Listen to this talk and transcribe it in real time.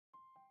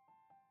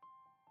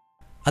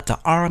At the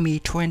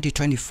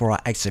Army-2024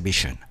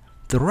 exhibition,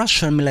 the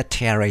Russian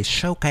military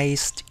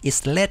showcased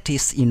its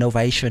latest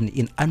innovation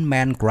in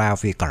unmanned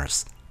ground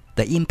vehicles,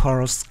 the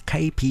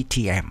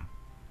Impulse-KPTM.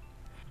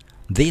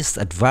 This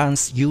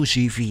advanced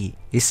UGV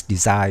is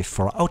designed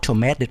for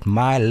automated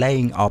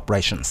mine-laying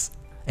operations,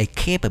 a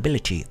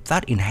capability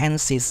that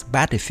enhances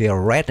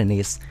battlefield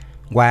readiness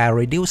while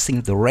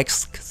reducing the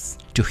risks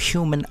to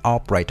human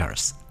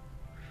operators.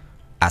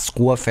 As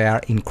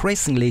warfare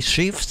increasingly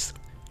shifts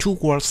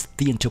towards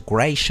the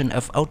integration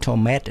of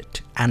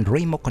automated and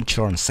remote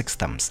control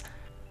systems,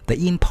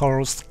 the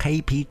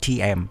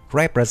Impulse-KPTM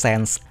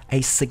represents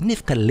a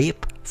significant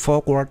leap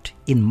forward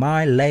in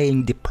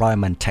mine-laying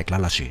deployment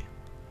technology.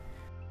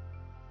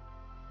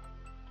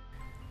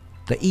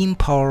 The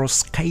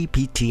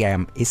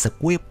Impulse-KPTM is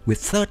equipped with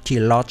 30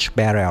 large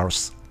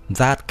barrels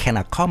that can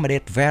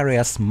accommodate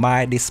various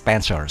mine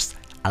dispensers,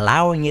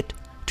 allowing it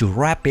to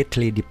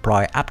rapidly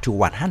deploy up to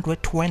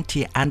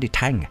 120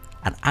 anti-tank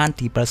and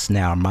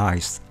anti-personnel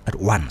mines at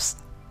once.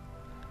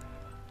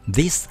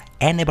 This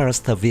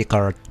enables the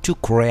vehicle to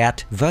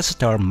create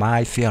versatile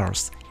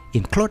minefields,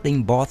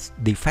 including both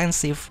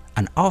defensive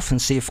and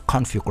offensive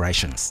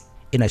configurations,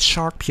 in a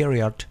short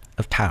period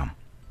of time.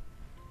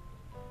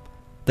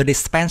 The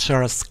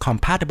dispensers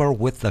compatible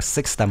with the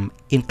system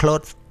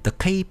include the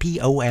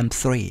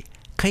KPOM3,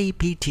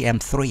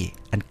 KPTM3,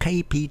 and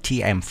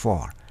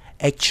KPTM4,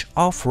 each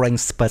offering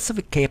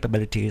specific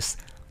capabilities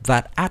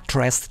that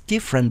address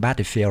different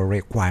battlefield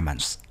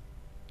requirements.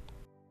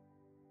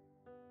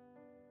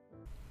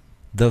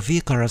 The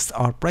vehicle's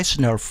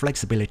operational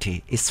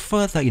flexibility is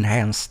further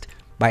enhanced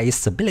by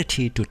its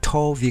ability to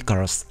tow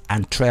vehicles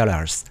and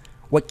trailers,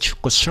 which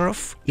could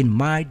serve in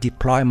mine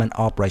deployment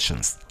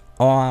operations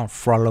or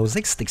for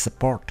logistic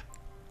support.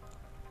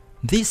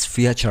 This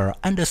feature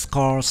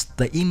underscores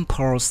the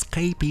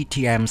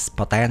Impulse-KPTM's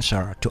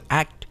potential to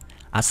act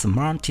as a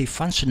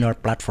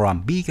multifunctional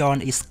platform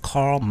beyond its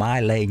core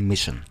mine-laying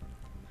mission.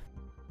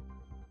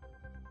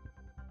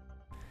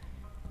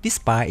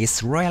 Despite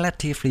its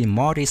relatively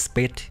modest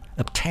speed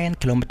of 10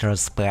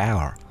 km per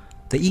hour,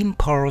 the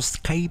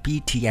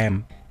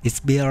Impulse-KPTM is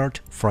built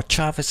for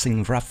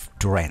traversing rough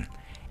terrain.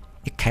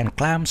 It can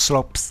climb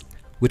slopes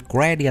with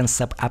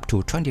gradients of up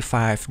to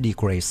 25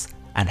 degrees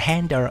and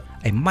handle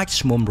a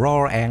maximum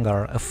roll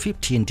angle of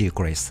 15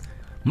 degrees,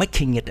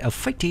 making it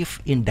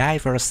effective in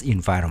diverse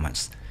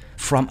environments,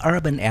 from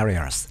urban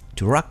areas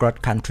to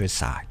rugged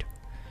countryside.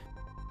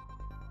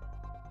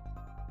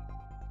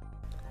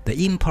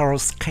 The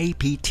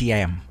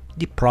Impulse-KPTM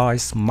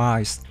deploys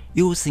mines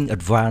using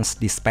advanced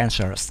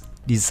dispensers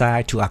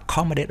designed to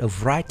accommodate a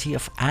variety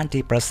of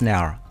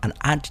anti-personnel and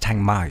anti-tank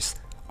mines,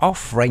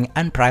 offering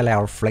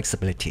unparalleled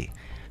flexibility.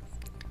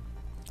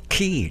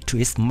 Key to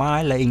its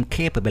mine-laying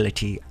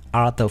capability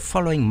are the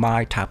following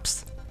mine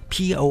types: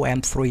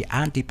 POM3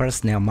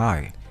 anti-personnel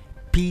mine,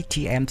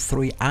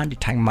 PTM3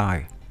 anti-tank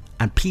mine,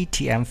 and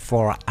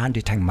PTM4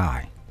 anti-tank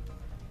mine.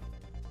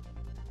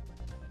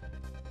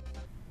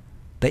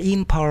 The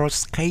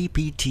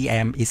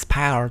Impulse-KPTM is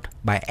powered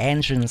by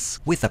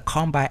engines with a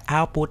combined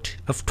output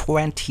of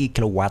 20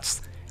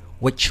 kilowatts,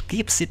 which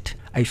gives it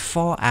a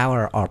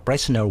 4-hour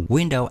operational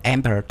window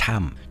ample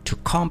time to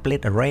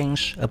complete a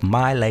range of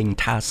mine-laying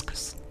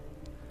tasks.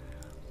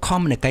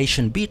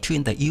 Communication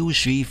between the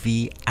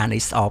UGV and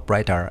its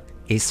operator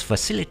is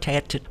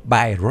facilitated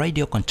by a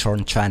radio control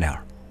channel,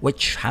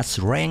 which has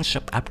range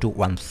of up to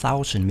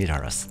 1,000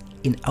 meters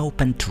in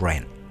open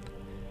terrain.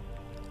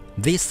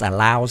 This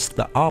allows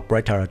the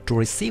operator to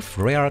receive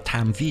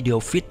real-time video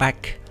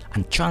feedback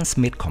and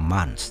transmit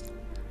commands.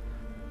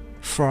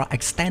 For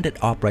extended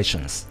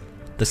operations,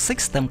 the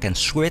system can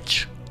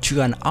switch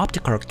to an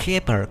optical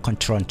cable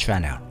control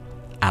channel,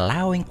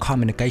 allowing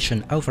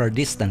communication over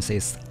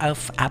distances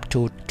of up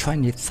to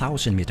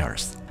 20,000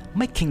 meters,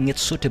 making it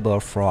suitable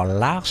for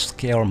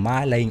large-scale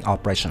mine-laying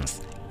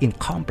operations in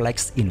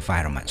complex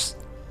environments.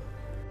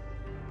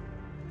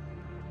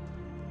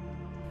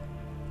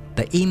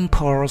 The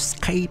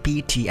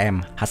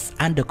Impulse-KPTM has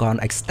undergone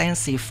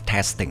extensive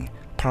testing,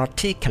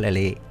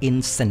 particularly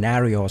in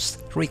scenarios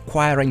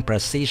requiring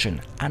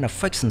precision and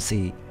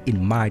efficiency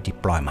in mine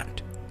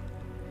deployment.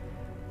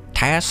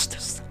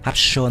 Tests have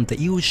shown the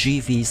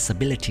UGV's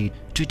ability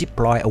to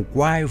deploy a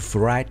wide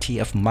variety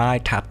of mine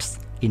types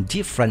in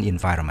different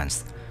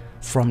environments,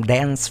 from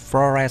dense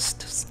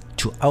forests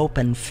to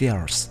open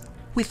fields,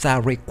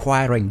 without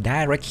requiring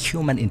direct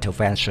human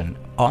intervention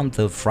on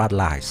the front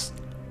lines.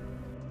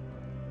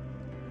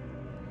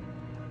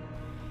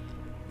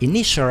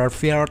 Initial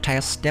field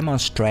tests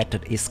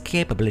demonstrated its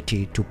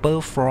capability to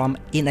perform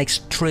in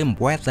extreme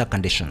weather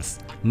conditions,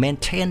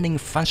 maintaining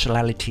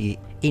functionality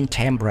in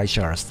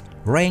temperatures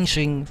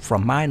ranging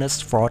from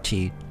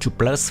 -40 to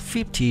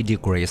 +50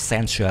 degrees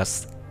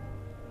Celsius.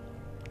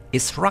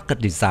 Its rugged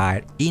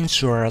design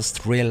ensures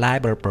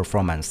reliable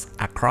performance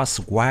across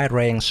a wide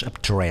range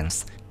of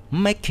terrains,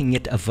 making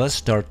it a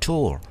versatile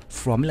tool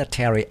for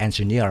military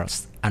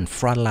engineers and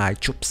frontline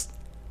troops.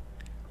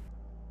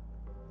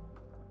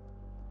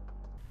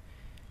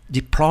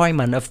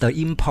 Deployment of the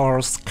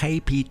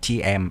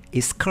Impulse-KPTM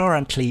is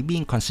currently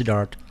being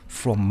considered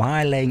for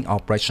mine-laying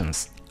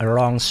operations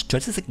along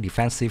strategic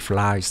defensive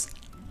lines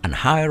and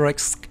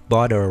high-risk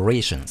border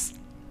regions.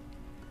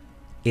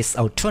 Its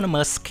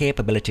autonomous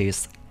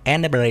capabilities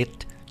enable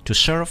it to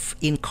serve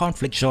in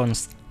conflict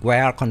zones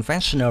where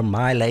conventional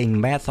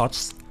mine-laying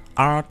methods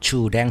are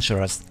too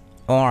dangerous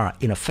or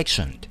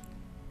inefficient.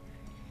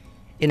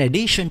 In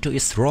addition to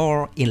its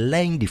role in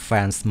laying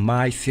defense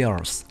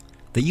minefields,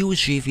 the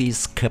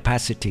UGV's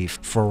capacity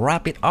for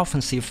rapid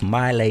offensive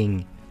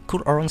mine-laying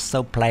could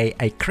also play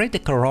a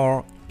critical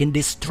role in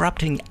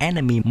disrupting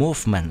enemy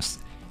movements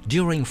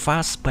during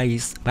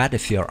fast-paced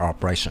battlefield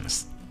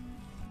operations.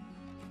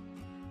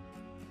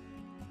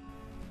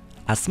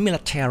 As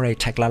military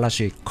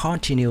technology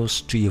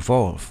continues to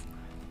evolve,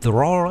 the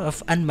role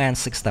of unmanned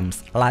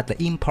systems like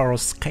the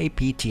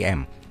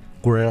Impulse-KPTM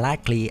will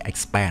likely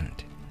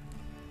expand.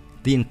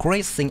 The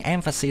increasing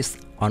emphasis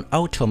on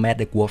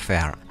automatic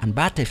warfare and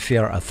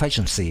battlefield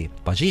efficiency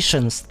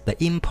positions the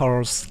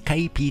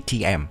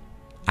Impulse-KPTM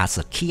as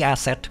a key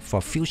asset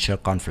for future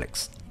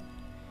conflicts.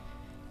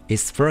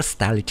 Its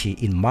versatility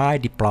in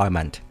mine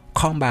deployment,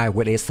 combined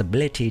with its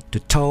ability to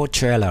tow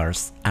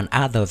trailers and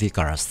other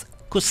vehicles,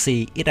 could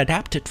see it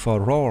adapted for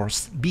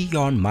roles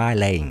beyond mine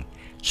laying,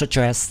 such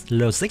as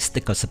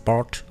logistical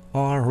support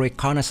or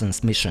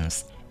reconnaissance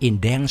missions in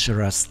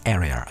dangerous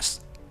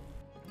areas.